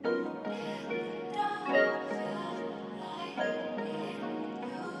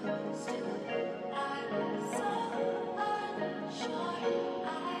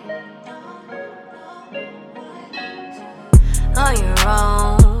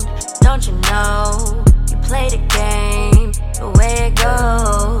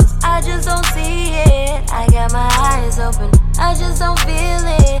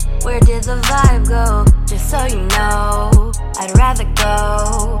the vibe go? Just so you know, I'd rather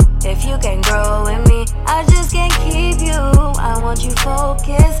go. If you can grow with me, I just can't keep you. I want you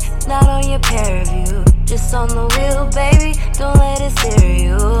focused, not on your pair view. Just on the wheel, baby, don't let it steer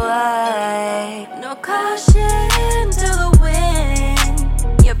you away. No caution to the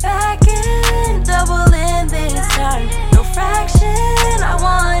wind. You're back in, double in this time. No fraction, I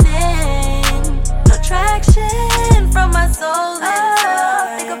want in. No traction from my soul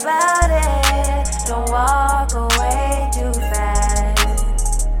inside. Think about it, don't walk away too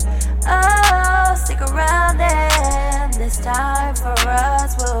fast. Oh, stick around and this time for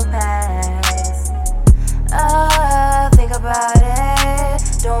us will pass. Oh, think about it,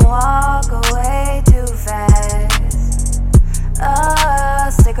 don't walk away too fast. Oh,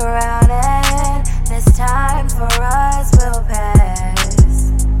 stick around and this time for us will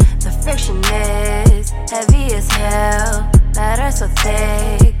pass. The friction is heavy as hell, matter so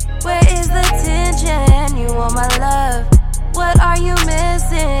thick. Where is the tension? You want my love, what are you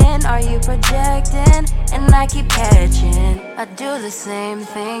missing? Are you projecting? And I keep catching. I do the same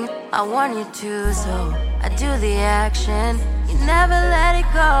thing, I want you to, so I do the action. You never let it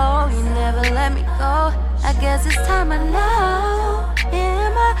go, you never let me go. I guess it's time I know.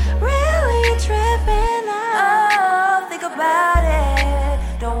 Am I really tripping out? Oh, think about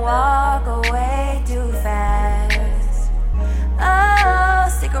it, don't walk away too fast. Oh,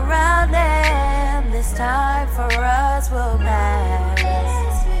 stick around and this time for us will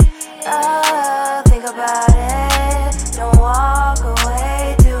pass. Oh, think about it.